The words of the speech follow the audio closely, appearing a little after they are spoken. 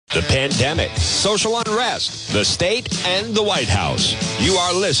The pandemic, social unrest, the state, and the White House. You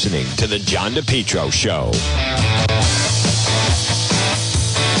are listening to The John DePetro Show.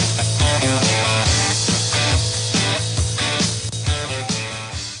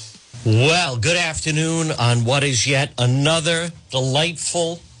 Well, good afternoon on what is yet another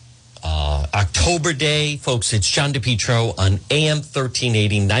delightful October day. Folks, it's John DePetro on AM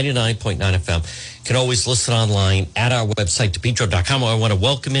 1380, 99.9 FM. You can always listen online at our website, DePetro.com. I want to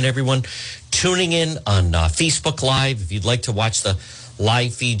welcome in everyone tuning in on Facebook Live. If you'd like to watch the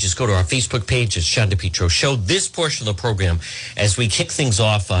live feed, just go to our Facebook page. It's John DePetro Show. This portion of the program, as we kick things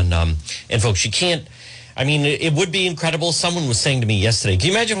off on, and folks, you can't, I mean, it would be incredible. Someone was saying to me yesterday, can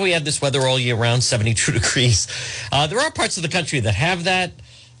you imagine if we had this weather all year round, 72 degrees? There are parts of the country that have that.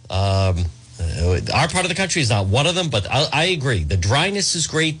 Our part of the country is not one of them, but I agree. The dryness is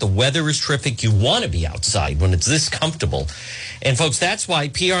great. The weather is terrific. You want to be outside when it's this comfortable. And folks, that's why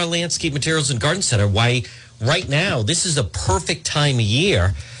PR Landscape Materials and Garden Center, why right now, this is a perfect time of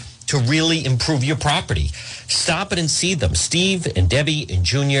year to really improve your property. Stop it and see them. Steve and Debbie and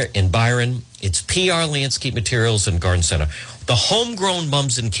Junior and Byron. It's PR Landscape Materials and Garden Center. The homegrown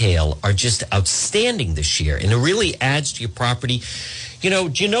mums and kale are just outstanding this year, and it really adds to your property. You know,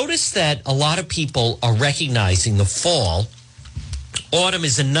 do you notice that a lot of people are recognizing the fall, autumn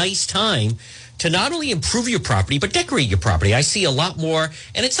is a nice time to not only improve your property, but decorate your property. I see a lot more,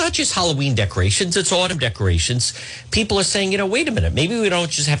 and it's not just Halloween decorations, it's autumn decorations. People are saying, you know, wait a minute, maybe we don't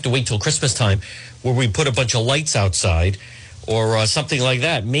just have to wait till Christmas time where we put a bunch of lights outside or something like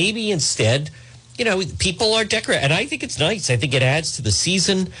that. Maybe instead, you know, people are decorating, and I think it's nice. I think it adds to the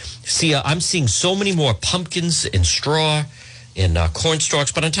season. See, I'm seeing so many more pumpkins and straw and corn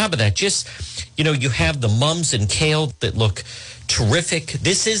stalks. But on top of that, just, you know, you have the mums and kale that look terrific.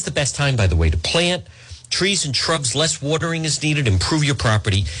 This is the best time, by the way, to plant trees and shrubs. Less watering is needed. Improve your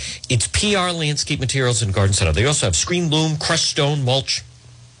property. It's PR Landscape Materials and Garden Center. They also have screen loom, crushed stone, mulch.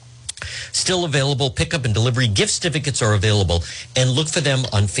 Still available. Pickup and delivery. Gift certificates are available. And look for them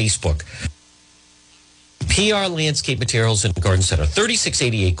on Facebook. PR Landscape Materials and Garden Center,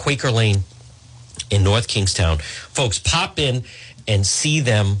 3688 Quaker Lane in North Kingstown. Folks, pop in and see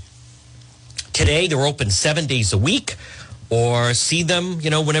them today. They're open 7 days a week, or see them, you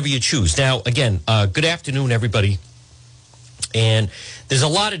know, whenever you choose. Now, again, good afternoon, everybody. And there's a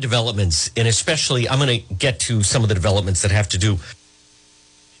lot of developments, and especially I'm going to get to some of the developments that have to do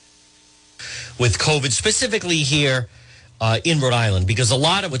with COVID, specifically here in Rhode Island, because a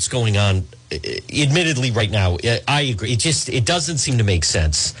lot of what's going on, admittedly right now, I agree, it doesn't seem to make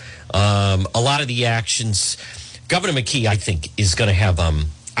sense. A lot of the actions, Governor McKee, I think, is going to have,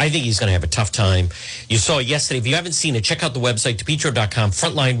 I think he's going to have a tough time. You saw yesterday, if you haven't seen it, check out the website, DePetro.com.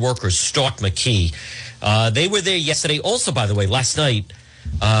 Frontline workers stalked McKee. They were there yesterday. Also, by the way, last night,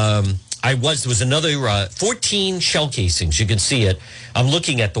 there was another 14 shell casings. You can see it. I'm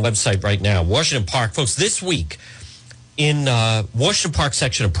looking at the website right now. Washington Park. Folks, this week in Washington Park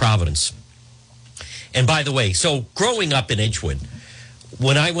section of Providence. And by the way, so growing up in Edgewood,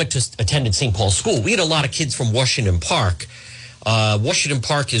 when I went to attend St. Paul's School, we had a lot of kids from Washington Park. Washington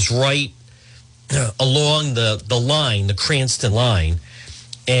Park is right along the line, the Cranston line.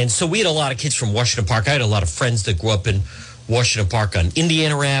 And so we had a lot of kids from Washington Park. I had a lot of friends that grew up in Washington Park on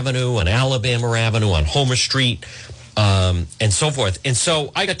Indiana Avenue, on Alabama Avenue, on Homer Street, and so forth. And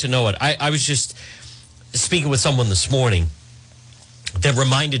so I got to know it. I was just speaking with someone this morning that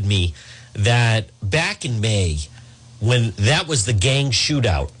reminded me that back in May, when that was the gang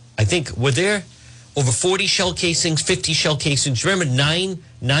shootout, I think, were there over 40 shell casings, 50 shell casings? Remember,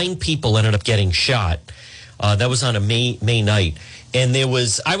 nine people ended up getting shot. That was on a May night. And there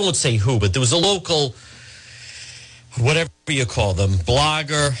was, I won't say who, but there was a local, whatever you call them,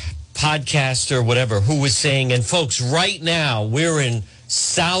 blogger, podcaster, whatever, who was saying, and folks, right now, we're in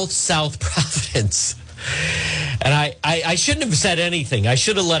South Providence. And I shouldn't have said anything. I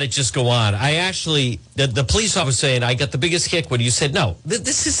should have let it just go on. I actually, the police officer saying, I got the biggest kick when you said, no,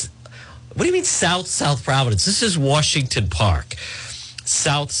 this is, what do you mean South Providence? This is Washington Park.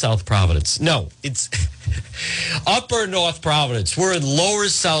 South Providence. No, it's Upper North Providence. We're in Lower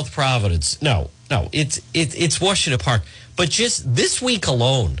South Providence. No, it's Washington Park. But just this week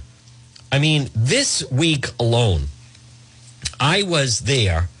alone, I was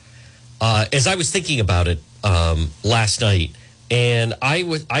there as I was thinking about it last night, and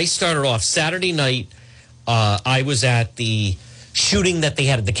I started off Saturday night. I was at the shooting that they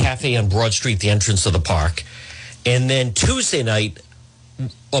had at the cafe on Broad Street, the entrance of the park, and then Tuesday night,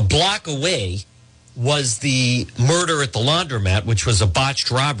 a block away, was the murder at the laundromat, which was a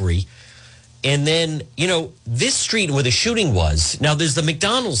botched robbery. And then, this street where the shooting was, now there's the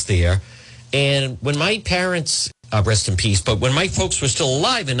McDonald's there. And when my parents, rest in peace, but when my folks were still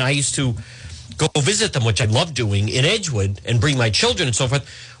alive and I used to go visit them, which I loved doing in Edgewood and bring my children and so forth,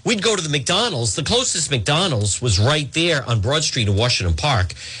 we'd go to the McDonald's. The closest McDonald's was right there on Broad Street in Washington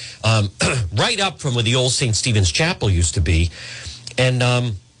Park, right up from where the old St. Stephen's Chapel used to be. And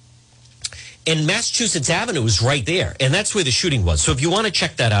Massachusetts Avenue was right there, and that's where the shooting was. So if you want to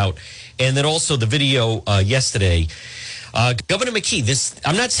check that out, and then also the video yesterday, Governor McKee,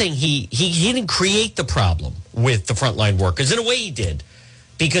 I'm not saying he didn't create the problem with the frontline workers. In a way he did,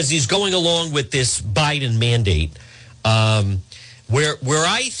 because he's going along with this Biden mandate, where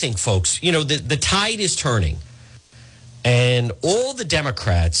I think, folks, the tide is turning, and all the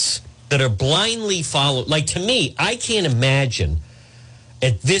Democrats that are blindly following, like, to me, I can't imagine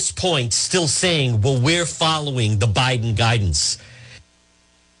at this point still saying, well, we're following the Biden guidance.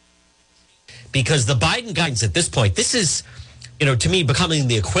 Because the Biden guidance at this point, this is, to me, becoming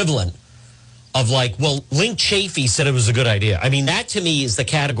the equivalent of like, well, Link Chafee said it was a good idea. I mean, that to me is the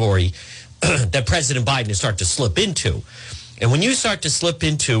category that President Biden is starting to slip into. And when you start to slip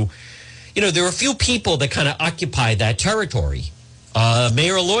into, there are a few people that kind of occupy that territory.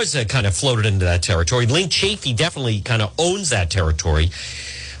 Mayor Elorza kind of floated into that territory. Link Chafee definitely kind of owns that territory.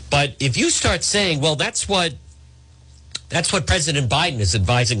 But if you start saying, well, that's what President Biden is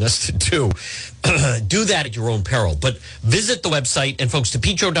advising us to do, do that at your own peril. But visit the website, and folks,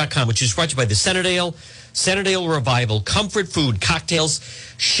 DePietro.com, which is brought to you by the Centerdale Revival, Comfort Food, Cocktails.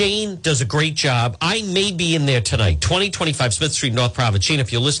 Shane does a great job. I may be in there tonight, 2025 Smith Street, North Providence. Shane,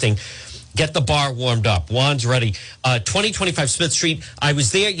 if you're listening, get the bar warmed up. Juan's ready. 2025 Smith Street. I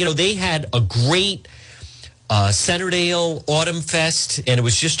was there. They had a great Centerdale Autumn Fest, and it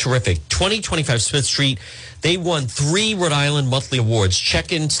was just terrific. 2025 Smith Street. They won 3 Rhode Island Monthly Awards.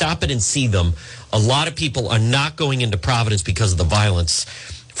 Check in, stop it, and see them. A lot of people are not going into Providence because of the violence.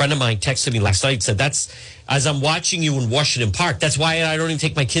 A friend of mine texted me last night, said, as I'm watching you in Washington Park, that's why I don't even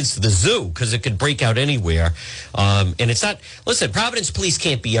take my kids to the zoo, because it could break out anywhere. And it's not, listen, Providence police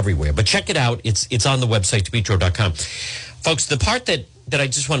can't be everywhere, but check it out. It's on the website, DePietro.com. Folks, the part that I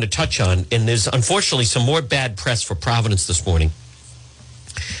just wanted to touch on, and there's unfortunately some more bad press for Providence this morning,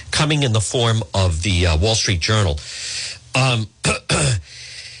 coming in the form of the Wall Street Journal.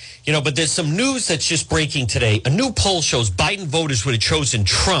 But there's some news that's just breaking today. A new poll shows Biden voters would have chosen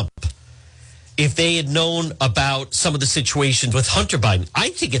Trump if they had known about some of the situations with Hunter Biden. I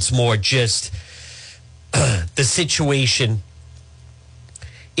think it's more just the situation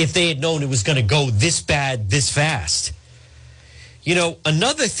if they had known it was going to go this bad, this fast.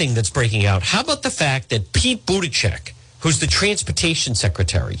 Another thing that's breaking out, how about the fact that Pete Buttigieg, who's the transportation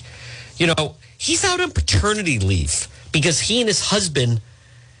secretary, he's out on paternity leave because he and his husband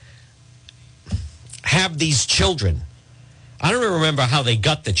have these children. I don't remember how they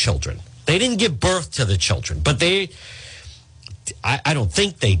got the children. They didn't give birth to the children, but I don't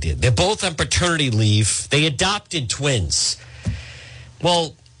think they did. They're both on paternity leave. They adopted twins.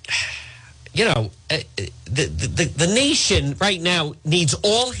 Well, the nation right now needs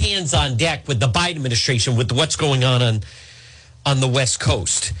all hands on deck with the Biden administration, with what's going on the West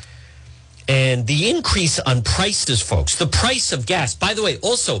Coast. And the increase on prices, folks, the price of gas, by the way,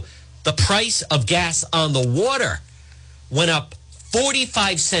 also the price of gas on the water went up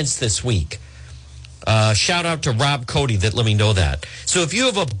 45 cents this week. Shout out to Rob Cody that let me know that. So if you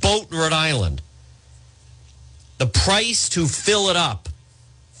have a boat in Rhode Island, the price to fill it up,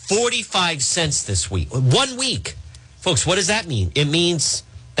 45 cents this week. 1 week. Folks, what does that mean?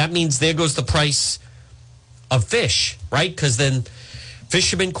 That means there goes the price of fish, right? Because then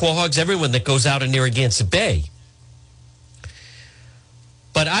fishermen, quahogs, everyone that goes out in Narragansett Bay.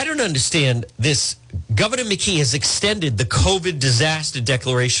 But I don't understand this. Governor McKee has extended the COVID disaster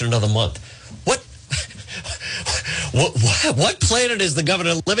declaration another month. What planet is the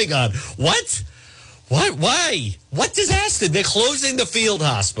governor living on? What? Why? What disaster? They're closing the field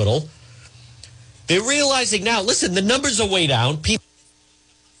hospital. They're realizing now, listen, the numbers are way down.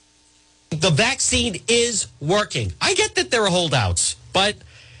 The vaccine is working. I get that there are holdouts, but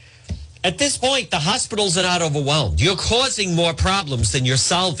at this point, the hospitals are not overwhelmed. You're causing more problems than you're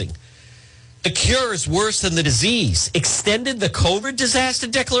solving. The cure is worse than the disease. Extended the COVID disaster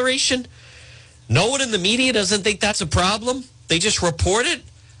declaration? No one in the media doesn't think that's a problem? They just report it?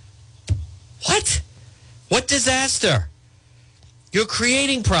 What? What disaster? You're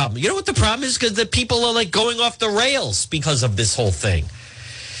creating problems. You know what the problem is? Because the people are like going off the rails because of this whole thing.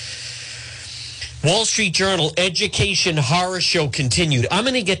 Wall Street Journal education horror show continued. I'm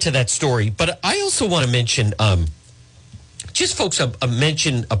going to get to that story, but I also want to mention just folks,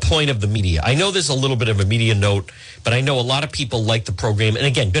 mention a point of the media. I know there's a little bit of a media note, but I know a lot of people like the program. And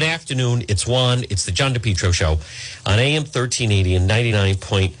again, good afternoon. It's Juan. It's the John DePietro Show on AM 1380 and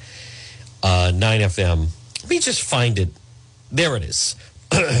 99.9 FM. Let me just find it. There it is.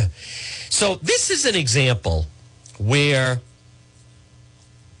 So this is an example where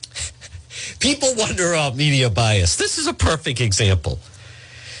people wonder about media bias. This is a perfect example.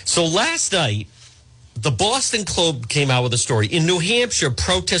 So last night, the Boston Globe came out with a story. In New Hampshire,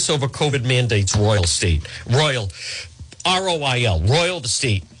 protests over COVID mandates Royal State. Royal, R-O-I-L, Royal the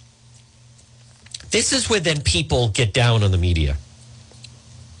state. This is where then people get down on the media.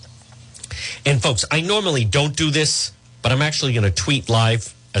 And folks, I normally don't do this, but I'm actually going to tweet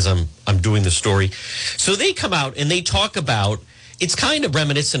live as I'm doing the story. So they come out and they talk about, it's kind of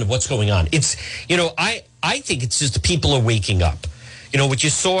reminiscent of what's going on. It's, I think it's just the people are waking up. What you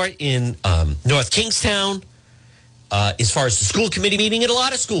saw in North Kingstown, as far as the school committee meeting, and a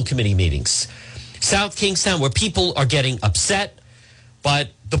lot of school committee meetings. South Kingstown, where people are getting upset. But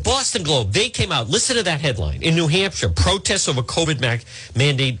the Boston Globe, they came out. Listen to that headline. In New Hampshire, protests over COVID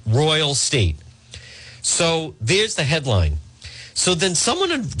mandate Royal State. So there's the headline. So then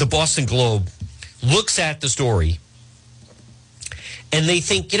someone in the Boston Globe looks at the story and they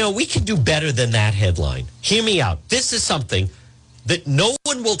think, we can do better than that headline. Hear me out. This is something that no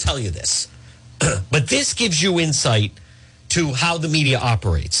one will tell you this, but this gives you insight to how the media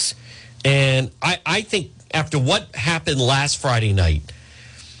operates. And I think after what happened last Friday night,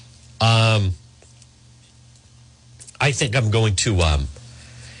 I think I'm going to,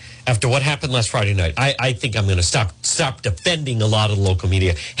 after what happened last Friday night, I think I'm going to stop defending a lot of the local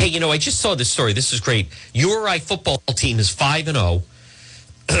media. Hey, I just saw this story. This is great. URI football team is 5-0.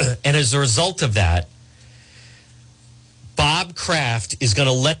 And as a result of that, Bob Kraft is going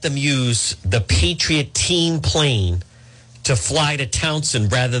to let them use the Patriot team plane to fly to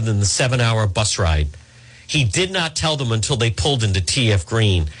Townsend rather than the 7-hour bus ride. He did not tell them until they pulled into TF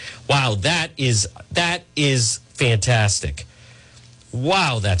Green. Wow, that is fantastic.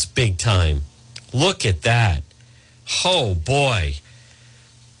 Wow, that's big time. Look at that. Oh, boy.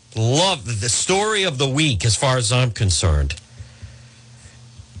 Love the story of the week as far as I'm concerned.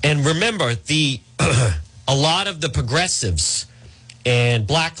 And remember, a lot of the progressives and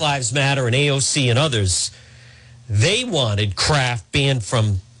Black Lives Matter and AOC and others, they wanted Kraft banned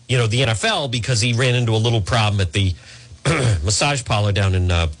from, the NFL because he ran into a little problem at the massage parlor down in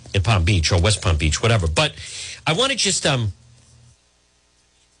Palm Beach or West Palm Beach, whatever. But I want to just I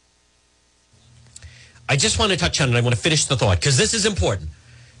just want to touch on it. I want to finish the thought because this is important.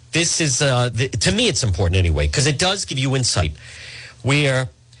 This is, to me, it's important anyway because it does give you insight where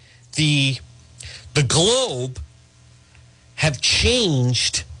the Globe have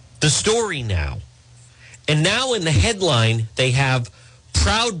changed the story now. And now in the headline, they have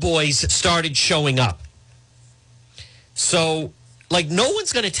Proud Boys started showing up. So, no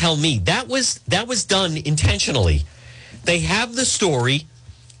one's going to tell me that was done intentionally. They have the story,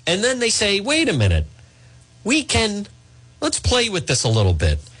 and then they say, wait a minute, let's play with this a little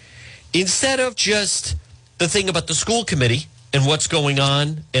bit. Instead of just the thing about the school committee and what's going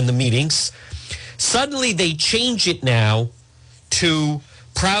on in the meetings, suddenly they change it now to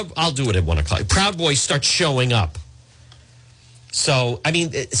I'll do it at 1 o'clock. Proud Boys start showing up. So,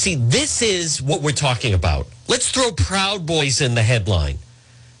 see, this is what we're talking about. Let's throw Proud Boys in the headline.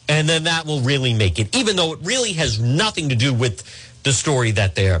 And then that will really make it, even though it really has nothing to do with the story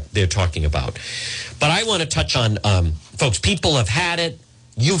that they're talking about. But I want to touch on, folks, people have had it.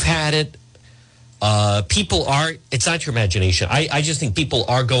 You've had it. It's not your imagination. I just think people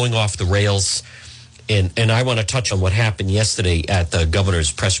are going off the rails. And I want to touch on what happened yesterday at the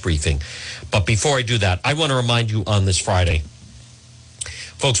governor's press briefing. But before I do that, I want to remind you on this Friday,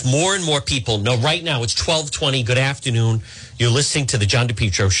 folks, more and more people know right now it's 12:20. Good afternoon. You're listening to the John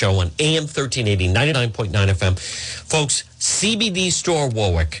DePietro Show on AM 1380, 99.9 FM. Folks, CBD Store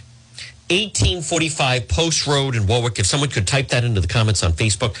Warwick, 1845 Post Road in Warwick. If someone could type that into the comments on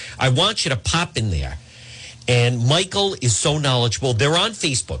Facebook, I want you to pop in there. And Michael is so knowledgeable. They're on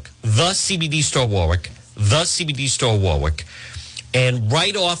Facebook, The CBD Store Warwick, The CBD Store Warwick. And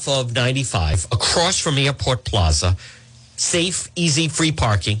right off of 95, across from Airport Plaza, safe, easy, free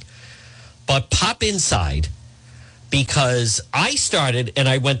parking. But pop inside because I started and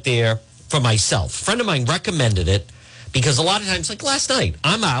I went there for myself. A friend of mine recommended it because a lot of times, like last night,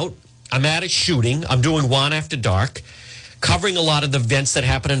 I'm out, I'm at a shooting, I'm doing One After Dark, covering a lot of the events that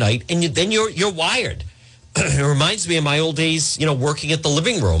happen at night, and then you're wired. It reminds me of my old days, working at the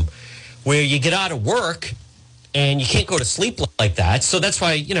living room, where you get out of work And you can't go to sleep like that. So that's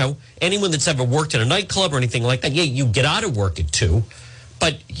why, anyone that's ever worked in a nightclub or anything like that, yeah, you get out of work at 2.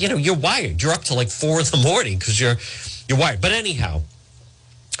 But, you're wired. You're up to like 4 in the morning because you're wired. But anyhow,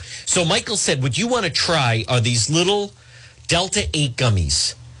 so Michael said, what you want to try are these little Delta 8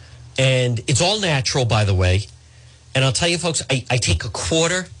 gummies. And it's all natural, by the way. And I'll tell you, folks, I take a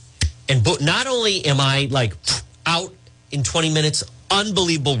quarter. And not only am I like out in 20 minutes,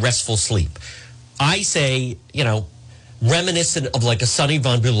 unbelievable restful sleep. I say, reminiscent of like a Sonny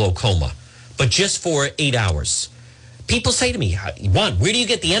Von Bulow coma, but just for 8 hours. People say to me, Juan, where do you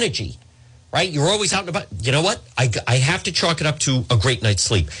get the energy? Right? You're always out and about. You know what? I have to chalk it up to a great night's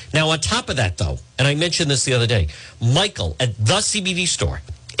sleep. Now, on top of that, though, and I mentioned this the other day, Michael at the CBD store,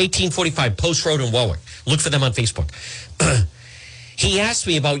 1845 Post Road in Warwick. Look for them on Facebook. He asked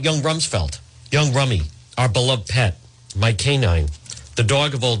me about young Rumsfeld, young Rummy, our beloved pet, my canine, the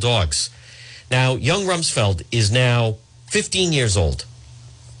dog of all dogs. Now, young Rumsfeld is now 15 years old.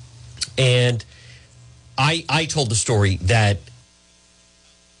 And I told the story that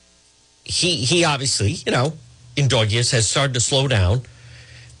he obviously, in dog years has started to slow down.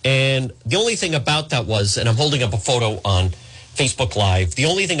 And the only thing about that was, and I'm holding up a photo on Facebook Live, the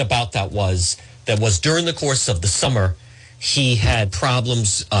only thing about that was during the course of the summer, he had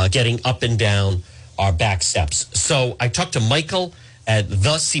problems getting up and down our back steps. So I talked to Michael at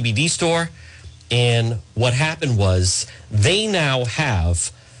the CBD store, and what happened was they now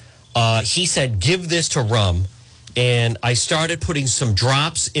have, he said, give this to Rum, and I started putting some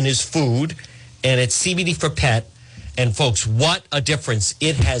drops in his food, and it's CBD for pet. And folks, what a difference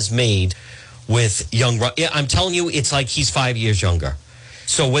it has made with young Rum. Yeah, I'm telling you, it's like he's 5 years younger.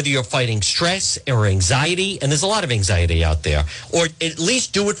 So whether you're fighting stress or anxiety, and there's a lot of anxiety out there, or at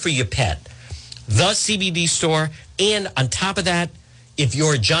least do it for your pet. The CBD store, and on top of that, if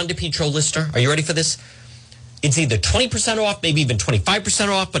you're a John DePietro listener, are you ready for this? It's either 20% off, maybe even 25%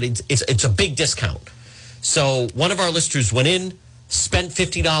 off, but it's a big discount. So one of our listeners went in, spent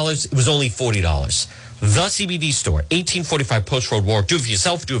 $50. It was only $40. The CBD store, 1845 Post Road, Warwick. Do it for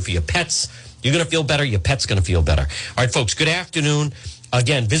yourself. Do it for your pets. You're going to feel better. Your pet's going to feel better. All right, folks, good afternoon.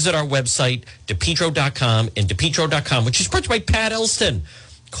 Again, visit our website, DePietro.com, and DePietro.com, which is brought to you by Pat Elston,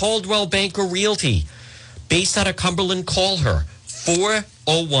 Caldwell Banker Realty. Based out of Cumberland, call her,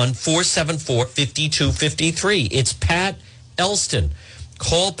 401-474-5253. It's Pat Elston.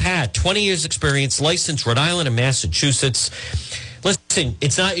 Call Pat, 20 years experience, licensed Rhode Island and Massachusetts. Listen,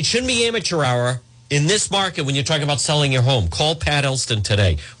 it shouldn't be amateur hour in this market when you're talking about selling your home. Call Pat Elston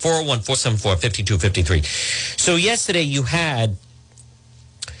today, 401-474-5253. So yesterday you had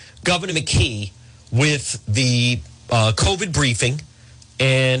Governor McKee with the COVID briefing.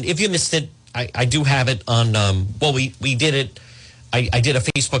 And if you missed it, I do have it on, we did it. I did a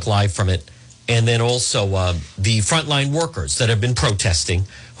Facebook Live from it. And then also the frontline workers that have been protesting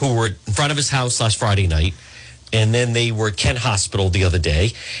who were in front of his house last Friday night. And then they were at Kent Hospital the other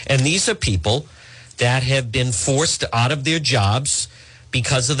day. And these are people that have been forced out of their jobs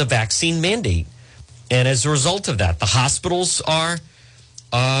because of the vaccine mandate. And as a result of that, the hospitals are,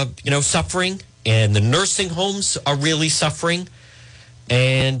 suffering, and the nursing homes are really suffering.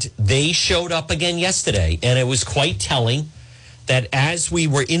 And they showed up again yesterday. And it was quite telling that as we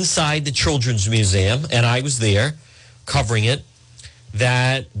were inside the Children's Museum, and I was there covering it,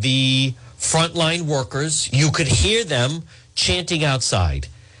 that the frontline workers, you could hear them chanting outside.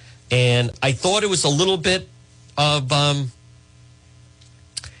 And I thought it was a little bit of,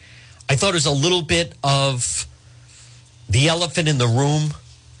 the elephant in the room,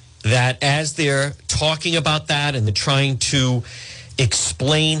 that as they're talking about that and they're trying to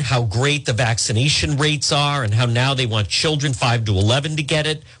explain how great the vaccination rates are and how now they want children 5 to 11 to get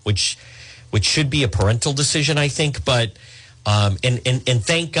it, which should be a parental decision, I think. But and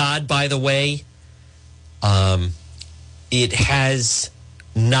thank God, by the way, it has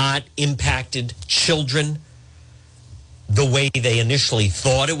not impacted children the way they initially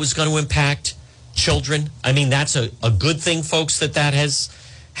thought it was going to impact children. I mean, that's a good thing, folks, that has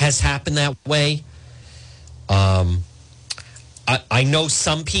happened that way. I know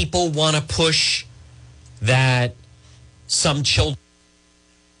some people want to push that some children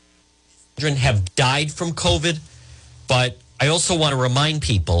have died from COVID, but I also want to remind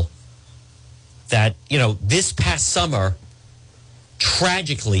people that, this past summer,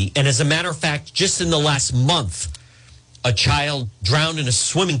 tragically, and as a matter of fact, just in the last month, a child drowned in a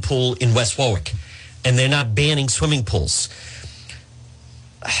swimming pool in West Warwick, and they're not banning swimming pools.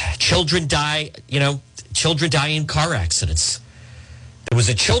 Children die in car accidents. There was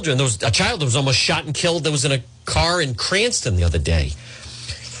a child that was almost shot and killed that was in a car in Cranston the other day.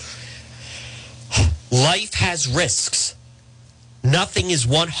 Life has risks. Nothing is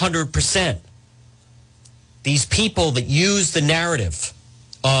 100%. These people that use the narrative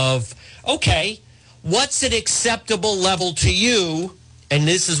of, okay, what's an acceptable level to you? And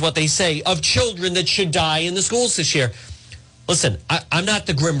this is what they say, of children that should die in the schools this year. Listen, I'm not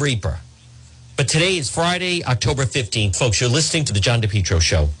the Grim Reaper. But today is Friday, October 15th. Folks, you're listening to the John DePietro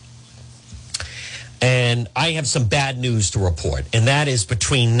Show. And I have some bad news to report. And that is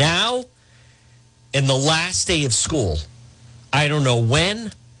between now and the last day of school. I don't know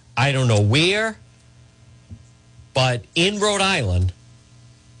when, I don't know where, but in Rhode Island,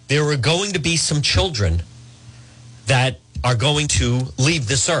 there are going to be some children that are going to leave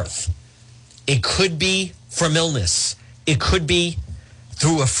this earth. It could be from illness. It could be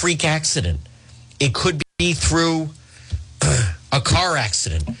through a freak accident. It could be through a car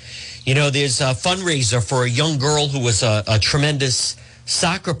accident. You know, there's a fundraiser for a young girl who was a tremendous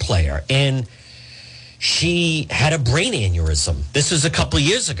soccer player, and she had a brain aneurysm. This was a couple of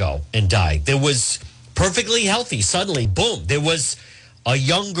years ago and died. There was perfectly healthy. Suddenly, boom, there was a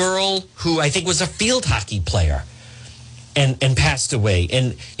young girl who I think was a field hockey player and passed away.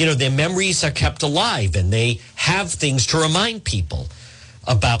 And, you know, their memories are kept alive, and they have things to remind people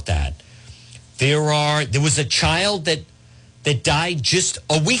about that. There was a child that died just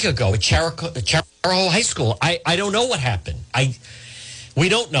a week ago at Charahoe High School. I don't know what happened. We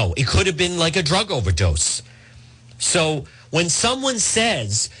don't know. It could have been like a drug overdose. So when someone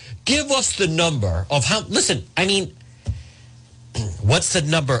says, give us the number of how, listen, I mean, what's the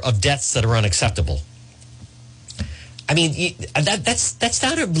number of deaths that are unacceptable? I mean, that's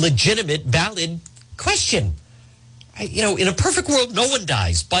not a legitimate, valid question. In a perfect world, no one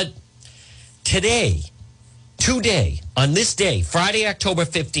dies. But today, on this day, Friday, October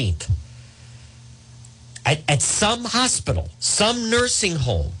 15th, at some hospital, some nursing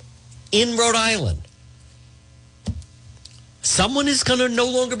home in Rhode Island, someone is going to no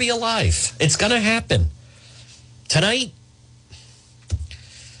longer be alive. It's going to happen. Tonight,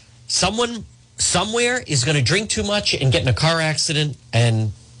 someone somewhere is going to drink too much and get in a car accident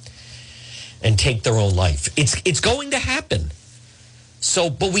and take their own life. It's going to happen.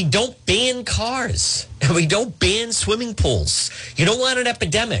 So, but we don't ban cars and we don't ban swimming pools. You don't want an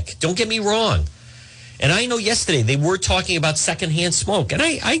epidemic. Don't get me wrong. And I know yesterday they were talking about secondhand smoke, and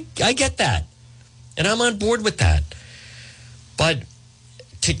I get that, and I'm on board with that. But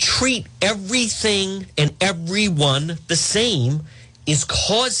to treat everything and everyone the same is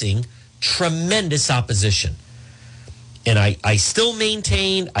causing tremendous opposition. And I still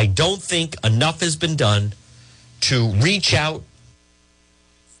maintain I don't think enough has been done to reach out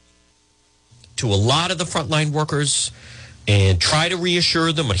to a lot of the frontline workers and try to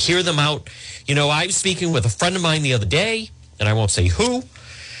reassure them and hear them out. You know, I was speaking with a friend of mine the other day, and I won't say who,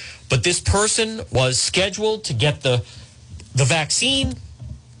 but this person was scheduled to get the vaccine,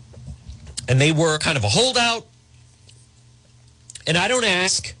 and they were kind of a holdout. And I don't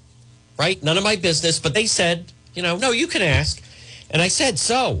ask, right? None of my business, but they said, no, you can ask. And I said,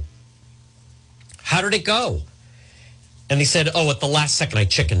 so, how did it go? And they said, at the last second I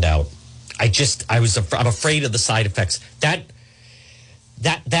chickened out. I'm afraid of the side effects. That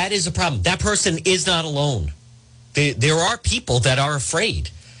is a problem. That person is not alone. There are people that are afraid.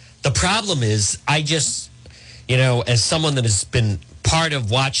 The problem is, as someone that has been part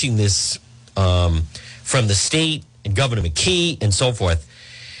of watching this from the state and Governor McKee and so forth,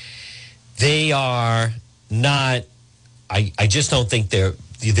 they are not. I just don't think they're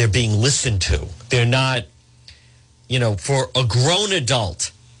being listened to. They're not. For a grown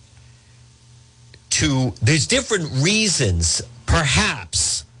adult. There's different reasons,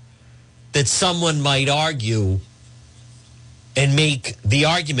 perhaps, that someone might argue and make the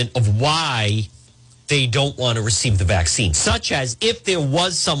argument of why they don't want to receive the vaccine, such as if there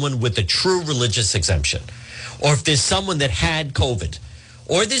was someone with a true religious exemption, or if there's someone that had COVID,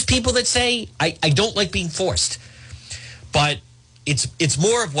 or there's people that say, I don't like being forced. But it's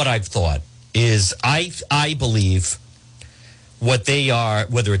more of what I've thought is I believe what they are,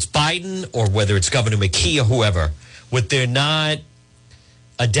 whether it's Biden or whether it's Governor McKee or whoever, what they're not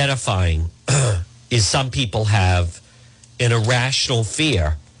identifying is some people have an irrational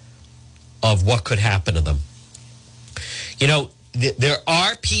fear of what could happen to them. There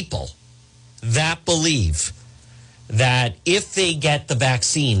are people that believe that if they get the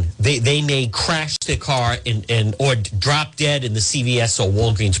vaccine, they may crash their car or drop dead in the CVS or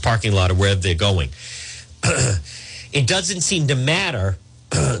Walgreens parking lot or wherever they're going. It doesn't seem to matter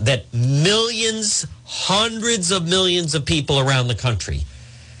that millions, hundreds of millions of people around the country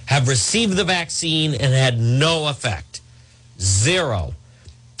have received the vaccine and had no effect. Zero.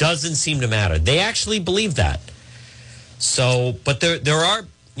 Doesn't seem to matter. They actually believe that. So, but there are,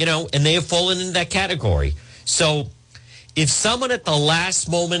 and they have fallen into that category. So if someone at the last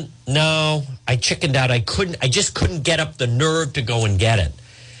moment, no, I chickened out. I just couldn't get up the nerve to go and get it.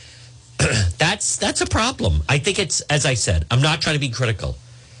 That's a problem. I think it's, as I said, I'm not trying to be critical,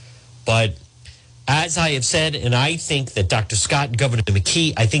 but as I have said, and I think that Dr. Scott and Governor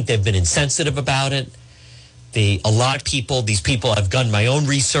McKee, I think they've been insensitive about it. A lot of people, these people, I've done my own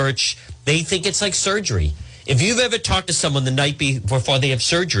research. They think it's like surgery. If you've ever talked to someone the night before they have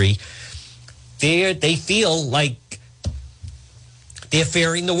surgery, they feel like they're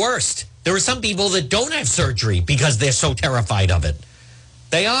fearing the worst. There are some people that don't have surgery because they're so terrified of it.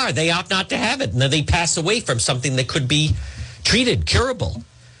 They opt not to have it, and then they pass away from something that could be treated, curable.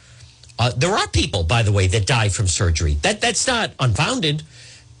 There are people, by the way, that die from surgery. That's not unfounded.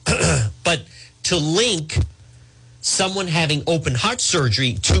 But to link someone having open heart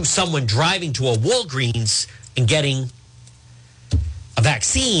surgery to someone driving to a Walgreens and getting a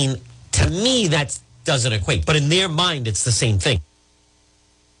vaccine, to me, that doesn't equate. But in their mind, it's the same thing.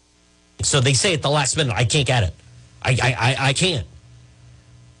 So they say at the last minute, I can't get it. I can't.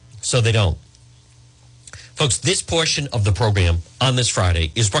 So they don't. Folks, this portion of the program on this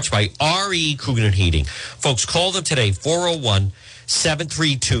Friday is brought to you by R.E. Coogan Heating. Folks, call them today, 401-732-6562.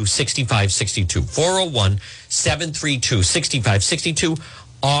 401-732-6562.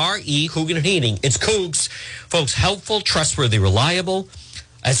 R.E. Coogan Heating. It's Cougs. Folks, helpful, trustworthy, reliable.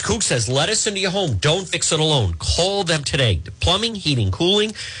 As Coog says, let us into your home. Don't fix it alone. Call them today. Plumbing, heating,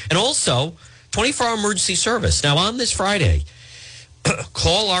 cooling, and also 24-hour emergency service. Now, on this Friday,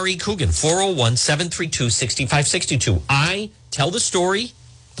 call R.E. Coogan, 401-732-6562. I tell the story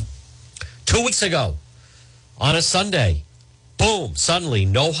 2 weeks ago on a Sunday. Boom, suddenly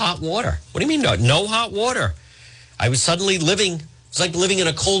no hot water. What do you mean no hot water? I was suddenly it's like living in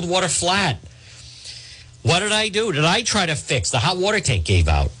a cold water flat. What did I do? Did I try to fix? The hot water tank gave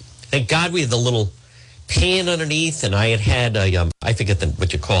out. Thank God we had the little pan underneath, and I had a, I forget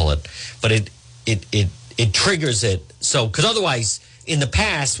what you call it, but it triggers it. So, because otherwise, in the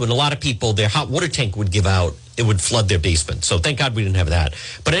past, when a lot of people, their hot water tank would give out, it would flood their basement. So thank God we didn't have that.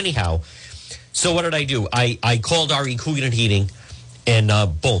 But anyhow, so what did I do? I called R.E. Coogan Heating, and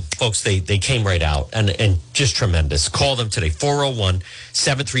boom, folks, they came right out, and just tremendous. Call them today,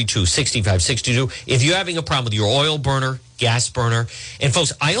 401-732-6562. If you're having a problem with your oil burner, gas burner, and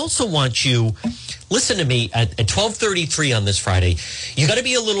folks, I also want you, listen to me, at 12:33 on this Friday, you got to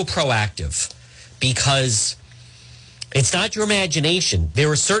be a little proactive, because it's not your imagination. There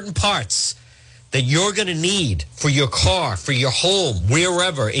are certain parts that you're going to need for your car, for your home,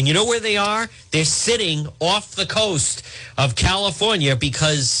 wherever. And you know where they are? They're sitting off the coast of California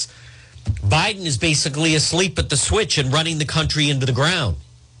because Biden is basically asleep at the switch and running the country into the ground.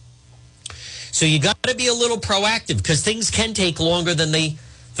 So you got to be a little proactive, because things can take longer than they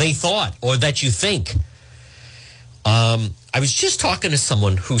thought, or that you think. I was just talking to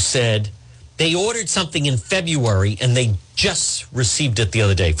someone who said they ordered something in February and they just received it the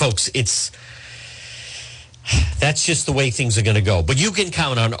other day. Folks, that's just the way things are going to go. But you can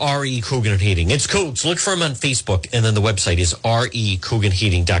count on R.E. Coogan Heating. It's Cougs. Look for him on Facebook, and then the website is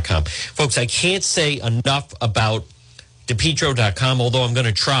recooganheating.com. Folks, I can't say enough about DePietro.com, although I'm going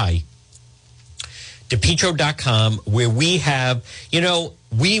to try. DePietro.com, where we have, I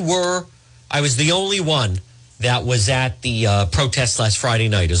was the only one that was at the protest last Friday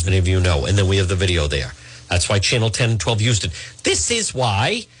night, as many of you know, and then we have the video there. That's why Channel 10 and 12 used it. This is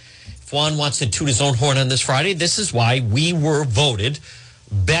why, if Juan wants to toot his own horn on this Friday, this is why we were voted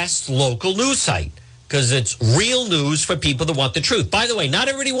best local news site, because it's real news for people that want the truth. By the way, not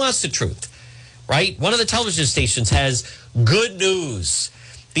everybody wants the truth, right? One of the television stations has good news.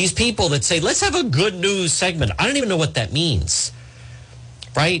 These people that say, let's have a good news segment. I don't even know what that means.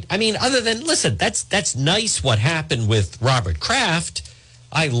 Right? I mean, other than, listen, that's nice what happened with Robert Kraft.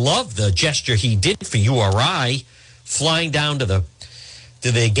 I love the gesture he did for URI, flying down to the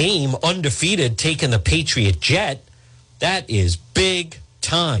game undefeated, taking the Patriot jet. That is big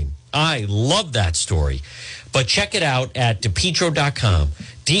time. I love that story. But check it out at DePietro.com,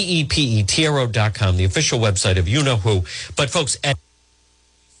 DePetro.com, the official website of you know who. But folks,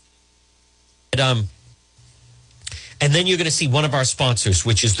 and then you're going to see one of our sponsors,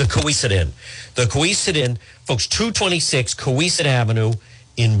 which is the Cowesett Inn. The Cowesett Inn, folks, 226 Cowesett Avenue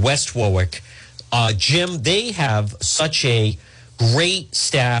in West Warwick. Jim, they have such a great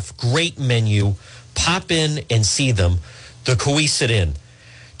staff, great menu. Pop in and see them. The Cowesett Inn,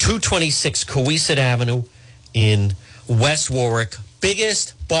 226 Cowesett Avenue in West Warwick.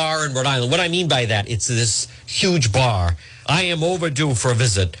 biggest bar in Rhode Island. What I mean by that, it's this huge bar. I am overdue for a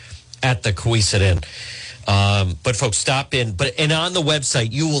visit at the Coesit Inn. But folks, stop in. And on the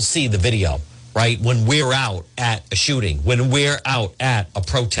website, you will see the video, right? When we're out at a shooting, when we're out at a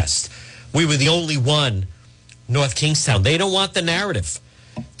protest. We were the only one, North Kingstown. They don't want the narrative.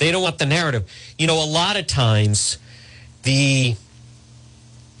 They don't want the narrative. You know, a lot of times the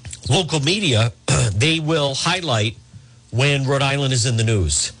local media, they will highlight when Rhode Island is in the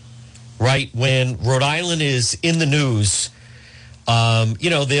news, right? When Rhode Island is in the news, you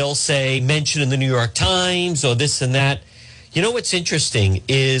know, they'll say mention in the New York Times or this and that. You know what's interesting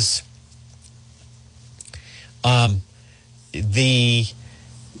is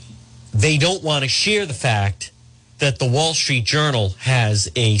they don't want to share the fact that the Wall Street Journal has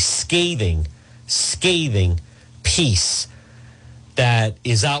a scathing piece that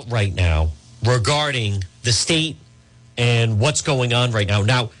is out right now regarding the state and what's going on right now.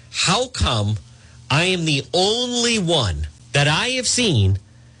 Now, how come I am the only one that I have seen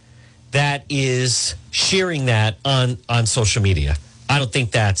that is sharing that on social media? I don't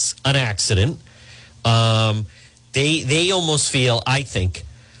think that's an accident. They almost feel, I think,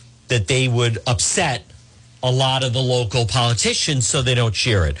 that they would upset a lot of the local politicians so they don't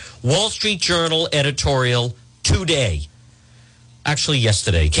share it. Wall Street Journal editorial today, actually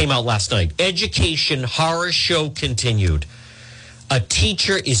yesterday, came out last night. Education horror show continued. A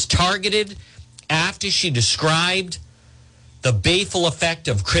teacher is targeted after she described the baleful effect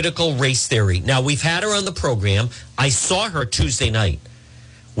of critical race theory. Now, we've had her on the program. I saw her Tuesday night.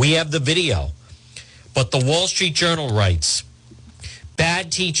 We have the video. But the Wall Street Journal writes,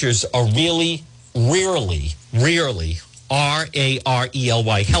 bad teachers are rarely,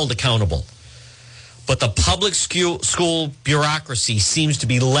 R-A-R-E-L-Y, held accountable. But the public school bureaucracy seems to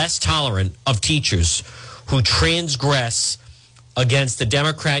be less tolerant of teachers who transgress against the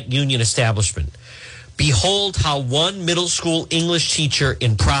Democrat union establishment. Behold how one middle school English teacher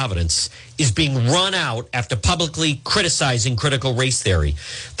in Providence is being run out after publicly criticizing critical race theory.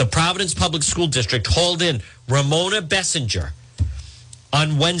 The Providence Public School District hauled in Ramona Bessinger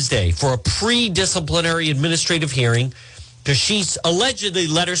on Wednesday for a pre-disciplinary administrative hearing because she's allegedly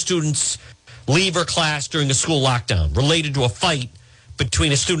let her students leave her class during a school lockdown related to a fight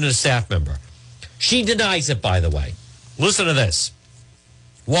between a student and a staff member. She denies it, by the way. Listen to this.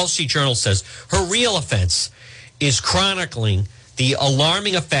 Wall Street Journal says her real offense is chronicling the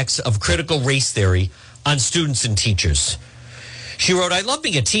alarming effects of critical race theory on students and teachers. She wrote, I love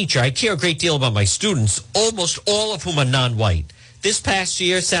being a teacher. I care a great deal about my students, almost all of whom are non-white. This past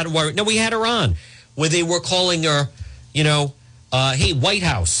year, we had her on where they were calling her, hey, White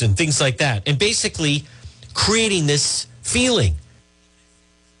House and things like that. And basically creating this feeling.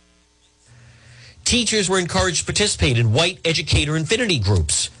 Teachers were encouraged to participate in white educator affinity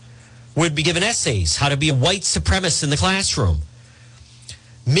groups, would be given essays, how to be a white supremacist in the classroom.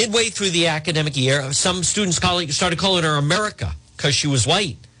 Midway through the academic year, some students started calling her America because she was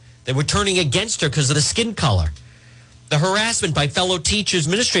white. They were turning against her because of the skin color. The harassment by fellow teachers,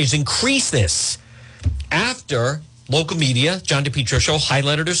 administrators increased this after local media, John DePietro Show,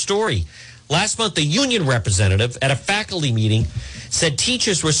 highlighted her story. Last month, the union representative at a faculty meeting said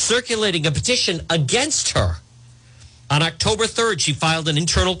teachers were circulating a petition against her. On October 3rd, she filed an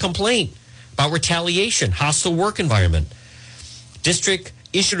internal complaint about retaliation, hostile work environment. District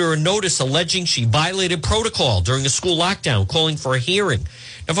issued her a notice alleging she violated protocol during a school lockdown, calling for a hearing.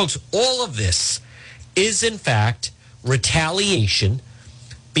 Now, folks, all of this is, in fact, retaliation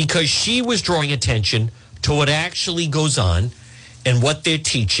because she was drawing attention to what actually goes on and what they're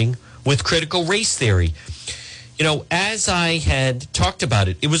teaching with critical race theory. You know, as I had talked about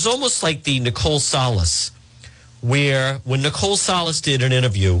it, it was almost like the Nicole Salas, where when Nicole Salas did an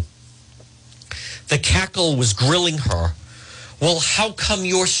interview, the cackle was grilling her. Well, how come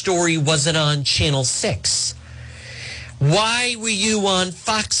your story wasn't on Channel 6? Why were you on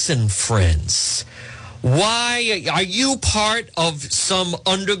Fox and Friends? Why are you part of some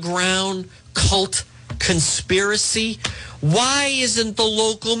underground cult conspiracy? Why isn't the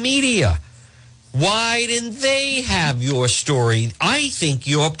local media? Why didn't they have your story? I think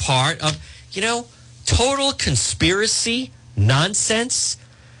you're part of, total conspiracy nonsense.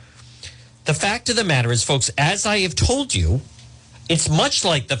 The fact of the matter is, folks, as I have told you, it's much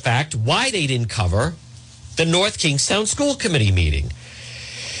like the fact why they didn't cover the North Kingstown School Committee meeting.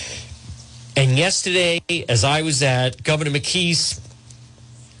 And yesterday, as I was at Governor McKee's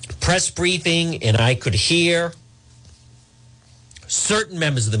press briefing, and I could hear certain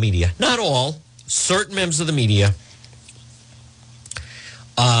members of the media, not all, certain members of the media,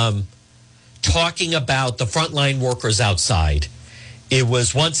 talking about the frontline workers outside it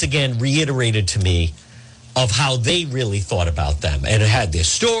was once again reiterated to me of how they really thought about them. And it had their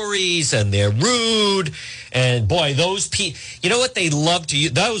stories and they're rude. And boy, those people, you know what they love to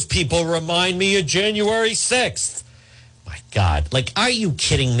use? Those people remind me of January 6th. My God, like, are you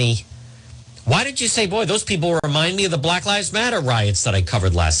kidding me? Why did you say, boy, those people remind me of the Black Lives Matter riots that I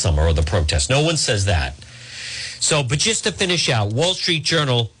covered last summer or the protests? No one says that. So, but just to finish out, Wall Street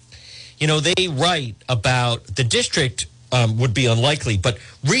Journal, you know, they write about the district would be unlikely, but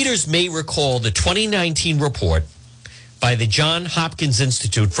readers may recall the 2019 report by the Johns Hopkins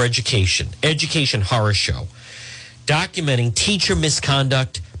Institute for Education Horror Show, documenting teacher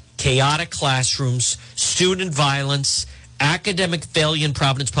misconduct, chaotic classrooms, student violence, academic failure in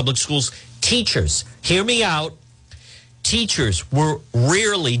Providence Public Schools. Teachers, hear me out, teachers were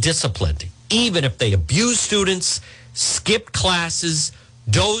rarely disciplined, even if they abused students, skipped classes,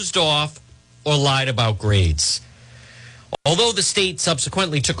 dozed off, or lied about grades. Although the state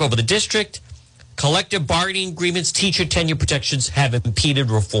subsequently took over the district, collective bargaining agreements, teacher tenure protections have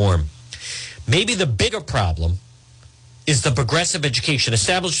impeded reform. Maybe the bigger problem is the progressive education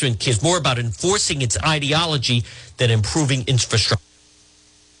establishment cares more about enforcing its ideology than improving infrastructure.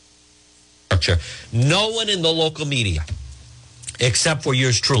 No one in the local media, except for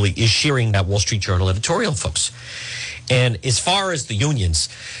yours truly, is sharing that Wall Street Journal editorial, folks. And as far as the unions,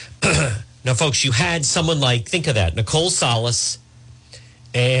 now, folks, you had someone like, think of that, Nicole Salas,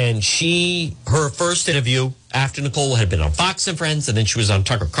 and her first interview after Nicole had been on Fox and Friends, and then she was on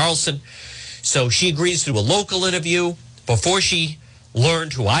Tucker Carlson. So she agrees to do a local interview before she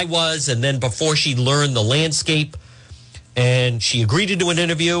learned who I was, and then before she learned the landscape. And she agreed to do an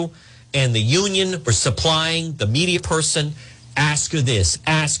interview, and the union was supplying the media person, ask her this,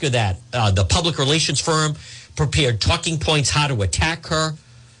 ask her that. The public relations firm prepared talking points, how to attack her.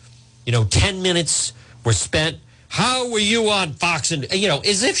 10 minutes were spent. How were you on Fox? And,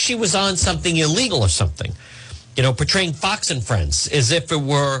 as if she was on something illegal or something. Portraying Fox and Friends as if it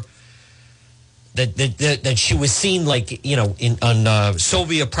were that she was seen like, on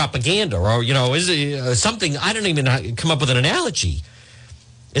Soviet propaganda or, is it something, I don't even come up with an analogy.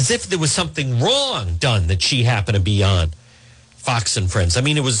 As if there was something wrong done that she happened to be on Fox and Friends. I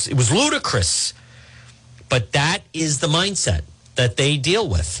mean, it was ludicrous. But that is the mindset that they deal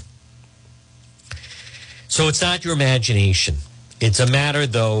with. So it's not your imagination. It's a matter,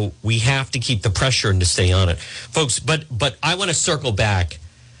 though, we have to keep the pressure and to stay on it. Folks, but I want to circle back.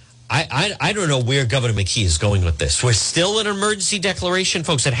 I don't know where Governor McKee is going with this. We're still in an emergency declaration,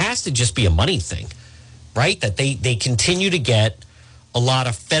 folks. It has to just be a money thing, right? That they continue to get a lot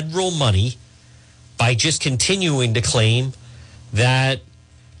of federal money by just continuing to claim that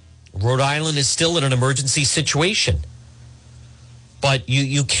Rhode Island is still in an emergency situation. But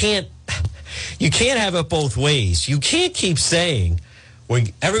you can't have it both ways. You can't keep saying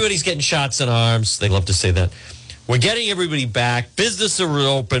everybody's getting shots in arms. They love to say that. We're getting everybody back. Businesses are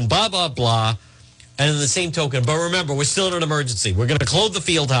open, blah, blah, blah. And in the same token, but remember, we're still in an emergency. We're going to close the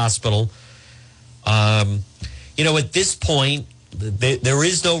field hospital. At this point, there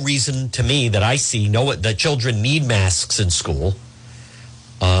is no reason to me that I see that children need masks in school.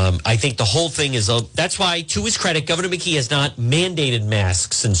 I think the whole thing is, that's why, to his credit, Governor McKee has not mandated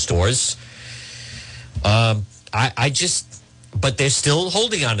masks in stores. But they're still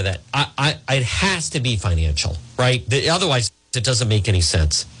holding on to that. It has to be financial, right? Otherwise, it doesn't make any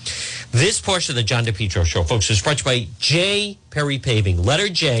sense. This portion of the John DePietro Show, folks, is brought to you by J. Perry Paving. Letter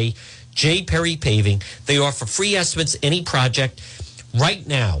J, J. Perry Paving. They offer free estimates, any project. Right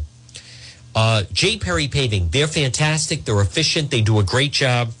now, J. Perry Paving, they're fantastic. They're efficient. They do a great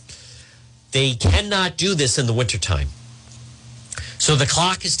job. They cannot do this in the wintertime. So the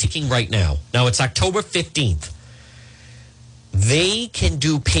clock is ticking right now. Now, it's October 15th. They can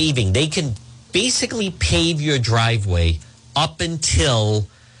do paving. They can basically pave your driveway up until,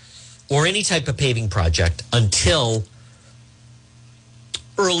 or any type of paving project, until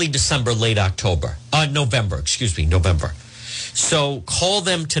early December, late October. November. So call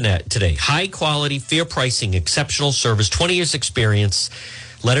them today. High quality, fair pricing, exceptional service, 20 years experience.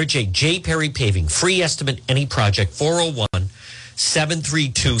 Letter J, J. Perry Paving. Free estimate, any project,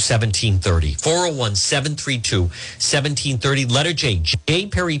 401-732-1730. 401-732-1730. Letter J, J.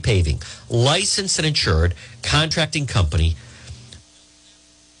 Perry Paving. Licensed and insured contracting company.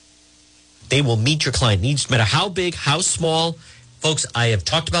 They will meet your client needs, no matter how big, how small. Folks, I have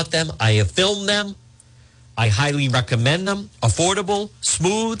talked about them. I have filmed them. I highly recommend them. Affordable,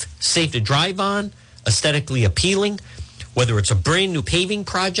 smooth, safe to drive on, aesthetically appealing, whether it's a brand new paving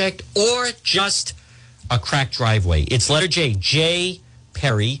project or just a cracked driveway. It's letter J, J.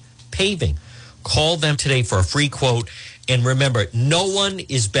 Perry Paving. Call them today for a free quote And remember, no one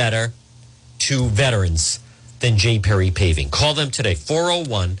is better to veterans than J. Perry Paving. Call them today,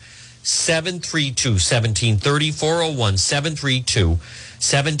 401-732-1730,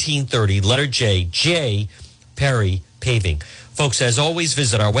 401-732-1730, letter J, J. Perry Paving. Folks, as always,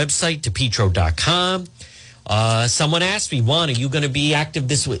 visit our website, depetro.com. Someone asked me, Juan, are you going to be active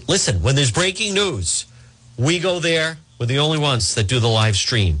this week? Listen, when there's breaking news, we go there. We're the only ones that do the live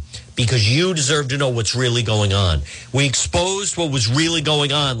stream because you deserve to know what's really going on. We exposed what was really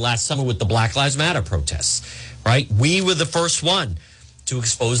going on last summer with the Black Lives Matter protests, right? We were the first one to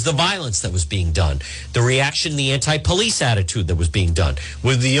expose the violence that was being done, the reaction, the anti-police attitude that was being done.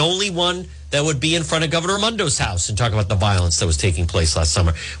 We're the only one that would be in front of Governor Raimondo's house and talk about the violence that was taking place last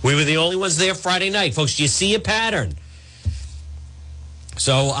summer. We were the only ones there Friday night. Folks, do you see a pattern?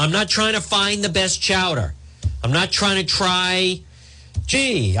 So I'm not trying to find the best chowder. I'm not trying to try,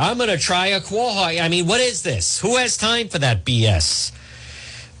 I'm going to try a quahoy. I mean, what is this? Who has time for that BS?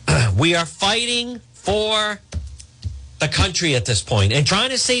 We are fighting for the country at this point and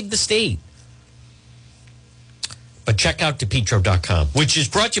trying to save the state. But check out DePetro.com, which is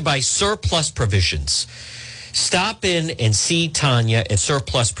brought to you by Surplus Provisions. Stop in and see Tanya at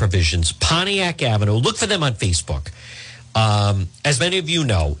Surplus Provisions, Pontiac Avenue. Look for them on Facebook. As many of you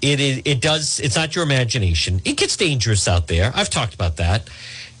know, it's not your imagination. It gets dangerous out there. I've talked about that.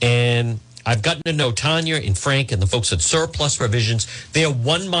 And I've gotten to know Tanya and Frank and the folks at Surplus Provisions. They're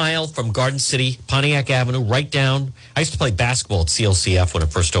 1 mile from Garden City, Pontiac Avenue, right down. I used to play basketball at CLCF when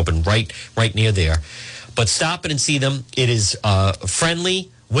it first opened, right near there. But stop in and see them. It is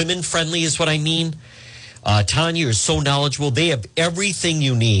friendly. Women friendly is what I mean. Tanya is so knowledgeable. They have everything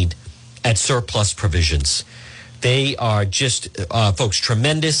you need at Surplus Provisions. They are just, folks,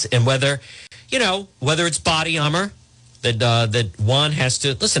 tremendous. And whether it's body armor that Juan has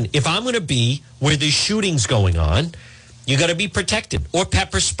to, listen, if I'm going to be where the shooting's going on, you got to be protected. Or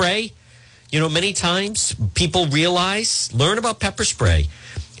pepper spray. Many times people learn about pepper spray.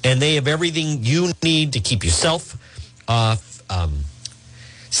 And they have everything you need to keep yourself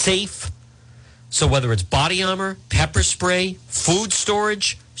safe. So whether it's body armor, pepper spray, food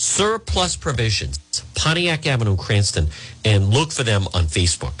storage, Surplus Provisions, Pontiac Avenue, Cranston, and look for them on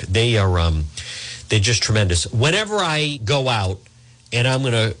Facebook. They're just tremendous. Whenever I go out and I'm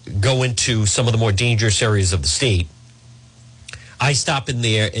going to go into some of the more dangerous areas of the state, I stop in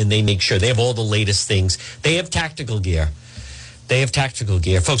there and they make sure they have all the latest things. They have tactical gear.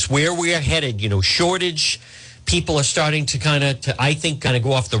 Folks, where we are headed, shortage, people are starting to kind of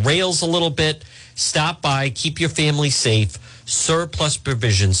go off the rails a little bit. Stop by, keep your family safe. Surplus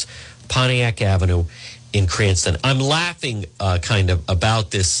Provisions, Pontiac Avenue in Cranston. I'm laughing kind of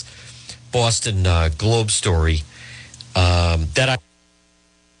about this Boston Globe story that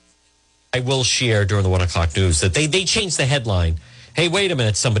I will share during the 1 o'clock news, that they changed the headline. Hey, wait a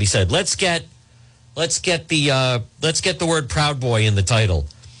minute, somebody said, let's get the word Proud Boy in the title.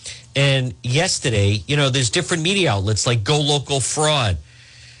 And yesterday, there's different media outlets like Go Local Fraud.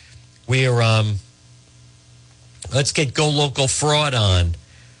 Let's get Go Local Fraud on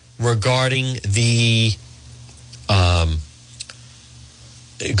regarding the Go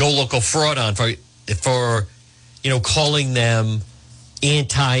Local Fraud on for calling them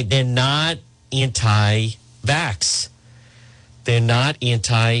they're not anti-vax. They're not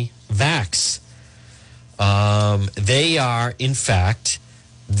anti-vax. They are, in fact,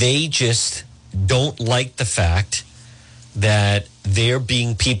 they just don't like the fact that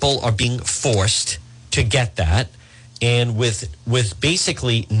people are being forced to get that, and with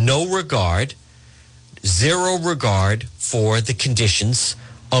basically zero regard for the conditions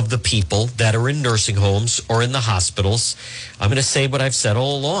of the people that are in nursing homes or in the hospitals. I'm going to say what I've said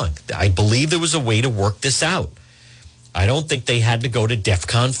all along. I believe there was a way to work this out. I don't think they had to go to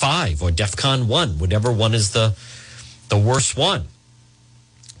DEFCON 5 or DEFCON 1, whatever one is the worst one.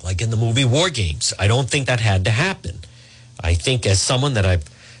 Like in the movie War Games. I don't think that had to happen. I think as someone that I've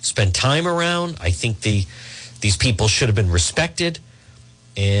spent time around, I think these people should have been respected,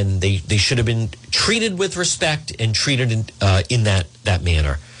 and they should have been treated with respect and treated in that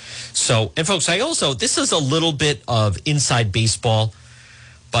manner. So, and folks, this is a little bit of inside baseball,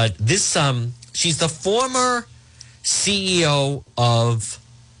 but this, she's the former CEO of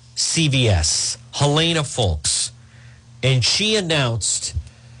CVS, Helena Foulkes, and she announced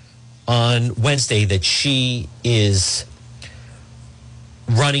on Wednesday that she is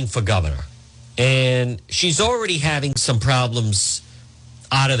running for governor. And she's already having some problems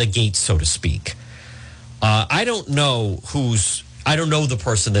out of the gate, so to speak. I don't know the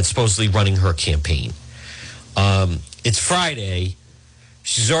person that's supposedly running her campaign. It's Friday.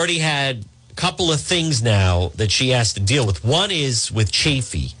 She's already had couple of things now that she has to deal with. One is with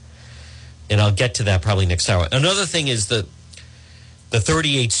Chafee, and I'll get to that probably next hour. Another thing is the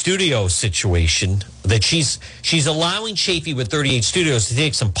 38 Studio situation, that she's allowing Chafee with 38 Studios to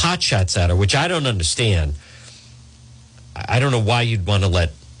take some pot shots at her, which I don't understand. I don't know why you'd want to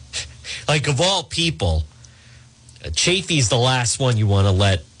let, like, of all people, Chafee's the last one you want to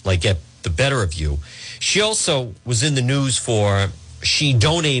let, like, get the better of you. She also was in the news for, she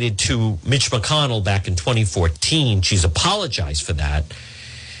donated to Mitch McConnell back in 2014. She's apologized for that.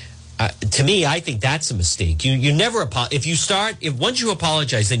 To me, I think that's a mistake. You never if once you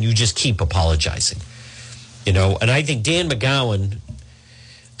apologize, then you just keep apologizing. You know, and I think Dan McGowan,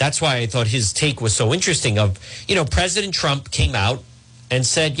 that's why I thought his take was so interesting of, you know, President Trump came out and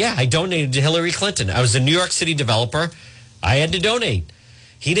said, yeah, I donated to Hillary Clinton. I was a New York City developer. I had to donate.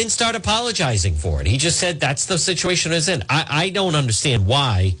 He didn't start apologizing for it. He just said that's the situation I was in. I don't understand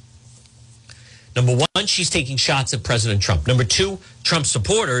why. Number one, she's taking shots at President Trump. Number two, Trump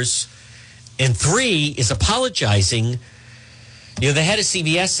supporters. And three, is apologizing. You know, the head of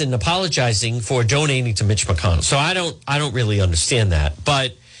CBS isn't apologizing for donating to Mitch McConnell. So I don't really understand that.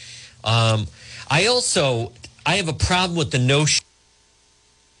 But I have a problem with the notion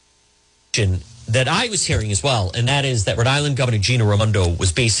that I was hearing as well, and that is that Rhode Island Governor Gina Raimondo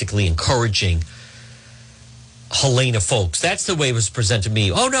was basically encouraging Helena Foulkes. That's the way it was presented to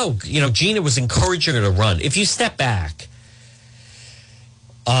me. Oh, no, you know, Gina was encouraging her to run. If you step back,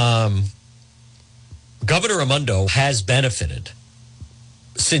 Governor Raimondo has benefited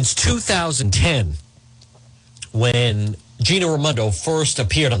since 2010, when Gina Raimondo first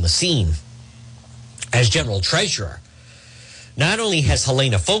appeared on the scene as general treasurer. Not only has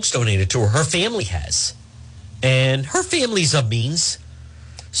Helena Foulkes donated to her, her family has. And her family's of means.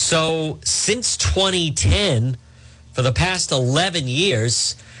 So since 2010, for the past 11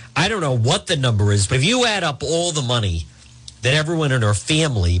 years, I don't know what the number is, but if you add up all the money that everyone in her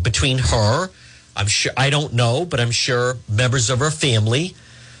family, between her, I'm sure, I don't know, but I'm sure members of her family,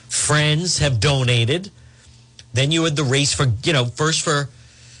 friends have donated. Then you had the race for, you know, first for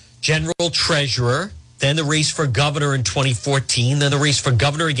general treasurer, then the race for governor in 2014, then the race for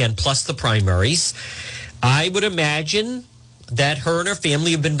governor again, plus the primaries. I would imagine that her and her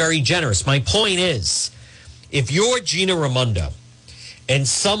family have been very generous. My point is, if you're Gina Raimondo and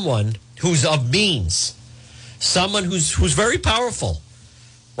someone who's of means, someone who's very powerful,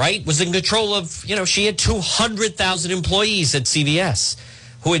 right, was in control of, you know, she had 200,000 employees at CVS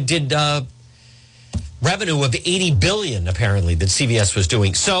who had did revenue of $80 billion, apparently, that CVS was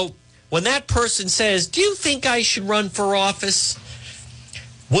doing. So when that person says, do you think I should run for office?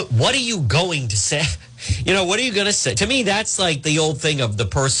 What are you going to say? You know, what are you going to say? To me, that's like the old thing of the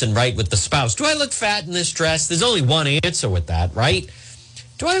person, right, with the spouse. Do I look fat in this dress? There's only one answer with that, right?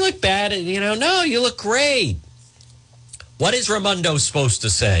 Do I look bad? You know, no, you look great. What is Raimondo supposed to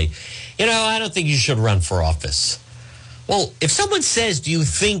say? You know, I don't think you should run for office. Well, if someone says, do you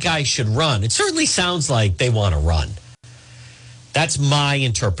think I should run? It certainly sounds like they want to run. That's my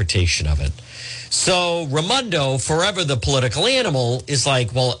interpretation of it. So Raimondo, forever the political animal, is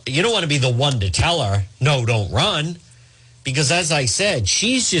like, well, you don't want to be the one to tell her, no, don't run. Because as I said,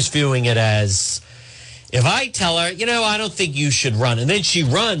 she's just viewing it as, if I tell her, you know, I don't think you should run, and then she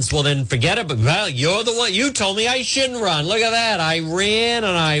runs, well, then forget it. But, well, you're the one, you told me I shouldn't run. Look at that. I ran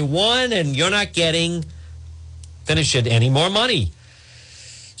and I won, and you're not getting, finish it, any more money.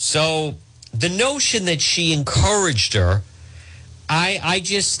 So the notion that she encouraged her, I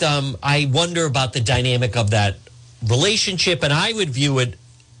just, I wonder about the dynamic of that relationship, and I would view it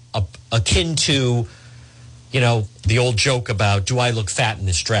akin to, you know, the old joke about, do I look fat in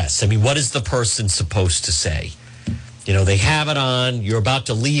this dress? I mean, what is the person supposed to say? You know, they have it on, you're about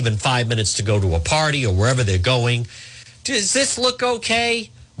to leave in 5 minutes to go to a party or wherever they're going. Does this look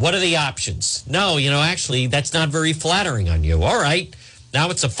okay? What are the options? No, you know, actually, that's not very flattering on you. All right, now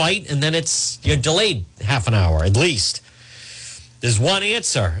it's a fight, and then you're delayed half an hour at least. There's one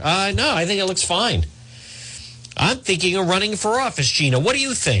answer. No, I think it looks fine. I'm thinking of running for office, Gina. What do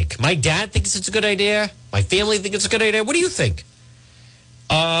you think? My dad thinks it's a good idea. My family thinks it's a good idea. What do you think?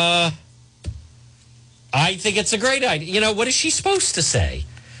 I think it's a great idea. You know, what is she supposed to say?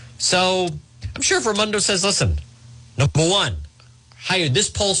 So I'm sure if Raimondo says, listen, number one, hire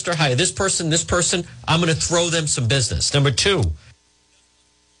this pollster, hire this person, I'm going to throw them some business. Number two,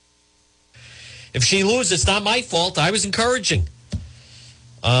 if she loses, it's not my fault. I was encouraging.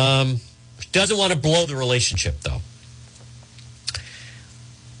 Doesn't want to blow the relationship, though.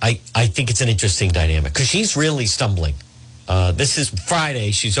 I think it's an interesting dynamic because she's really stumbling. This is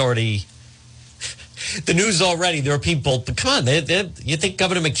Friday. She's already the news already. There are people, but come on, you think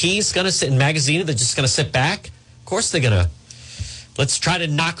Governor McKee is going to sit in Magazine? They're just going to sit back? Of course they're going to. Let's try to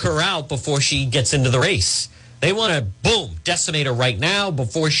knock her out before she gets into the race. They want to, boom, decimate her right now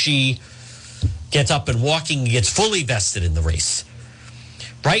before she gets up and walking and gets fully vested in the race.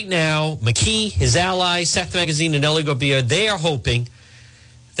 Right now, McKee, his allies, Seth Magazine, and Ellie Gobier, they are hoping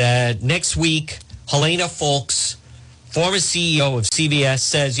that next week, Helena Foulkes, former CEO of CBS,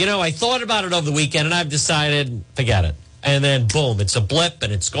 says, I thought about it over the weekend and I've decided, forget it. And then, boom, it's a blip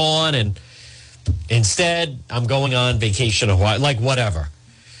and it's gone. And instead, I'm going on vacation to Hawaii, like whatever.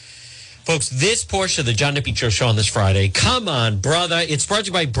 Folks, this portion of the John DePietro Show on this Friday, come on, brother. It's brought to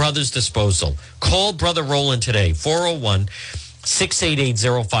you by Brothers Disposal. Call Brother Roland today,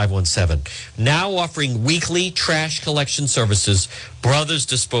 401-688-0517. Now offering weekly trash collection services, Brothers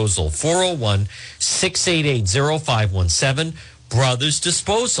Disposal, 401-688-0517. Brothers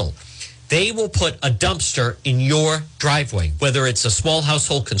Disposal. They will put a dumpster in your driveway, whether it's a small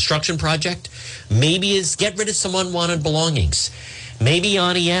household construction project, maybe it's get rid of some unwanted belongings. Maybe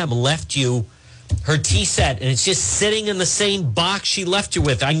Auntie M left you her tea set and it's just sitting in the same box she left you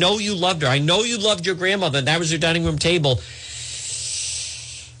with. I know you loved her. I know you loved your grandmother. And that was your dining room table.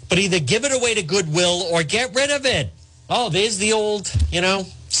 But either give it away to Goodwill or get rid of it. Oh, there's the old,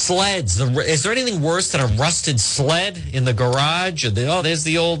 sleds. Is there anything worse than a rusted sled in the garage? Or there's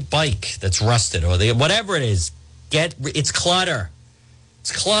the old bike that's rusted, or whatever it is. It's clutter.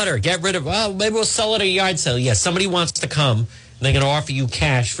 It's clutter. Get rid of. Well, maybe we'll sell it at a yard sale. Yeah, somebody wants to come, and they're going to offer you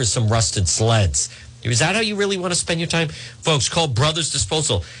cash for some rusted sleds. Is that how you really want to spend your time, folks? Call Brothers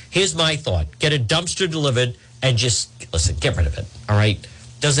Disposal. Here's my thought: get a dumpster delivered and just listen. Get rid of it. All right.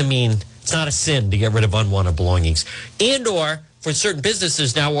 Doesn't mean it's not a sin to get rid of unwanted belongings. And or for certain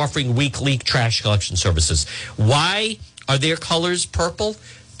businesses now offering weekly trash collection services. Why are their colors purple?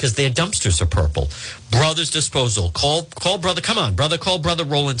 Because their dumpsters are purple. Brothers Disposal. Call brother. Come on, brother. Call Brother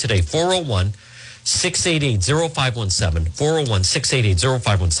Roland today. 401-688-0517.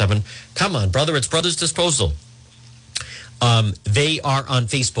 401-688-0517. Come on, brother. It's Brothers Disposal. They are on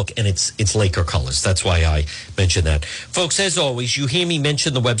Facebook, and it's Laker colors. That's why I mentioned that. Folks, as always, you hear me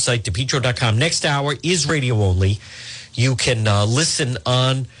mention the website, DePietro.com. Next hour is radio only. You can listen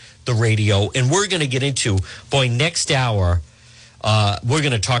on the radio, and we're going to get into, next hour, we're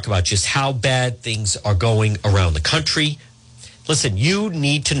going to talk about just how bad things are going around the country. Listen, you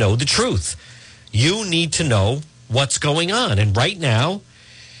need to know the truth. You need to know what's going on. And right now,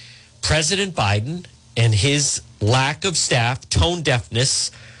 President Biden and his lack of staff, tone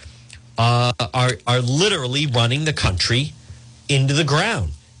deafness, are literally running the country into the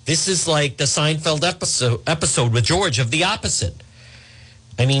ground. This is like the Seinfeld episode with George of the opposite.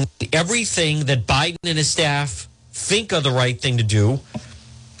 I mean, everything that Biden and his staff think are the right thing to do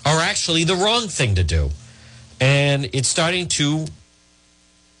are actually the wrong thing to do. And it's starting to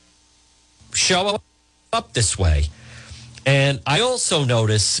show up this way. And I also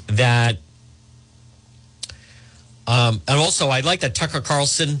notice that and also, I like that Tucker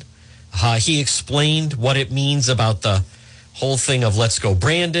Carlson, he explained what it means about the whole thing of Let's Go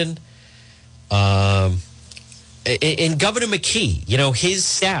Brandon. And Governor McKee, his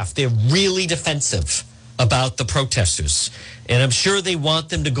staff, they're really defensive about the protesters. And I'm sure they want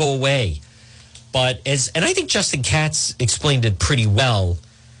them to go away. And I think Justin Katz explained it pretty well,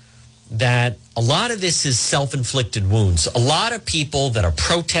 that a lot of this is self-inflicted wounds. A lot of people that are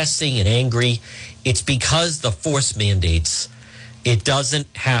protesting and angry, it's because the force mandates. It doesn't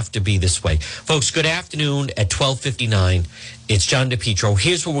have to be this way. Folks, good afternoon at 12:59. It's John DePietro.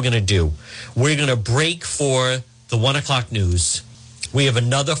 Here's what we're going to do. We're going to break for the 1 o'clock news. We have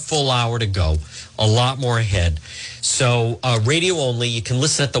another full hour to go, a lot more ahead. So radio only, you can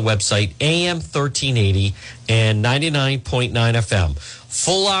listen at the website, AM 1380 and 99.9 FM.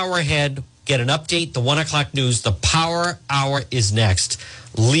 Full hour ahead, get an update, the 1 o'clock news. The Power Hour is next.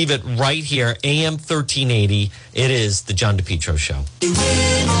 Leave it right here, AM 1380. It is the John DePietro Show.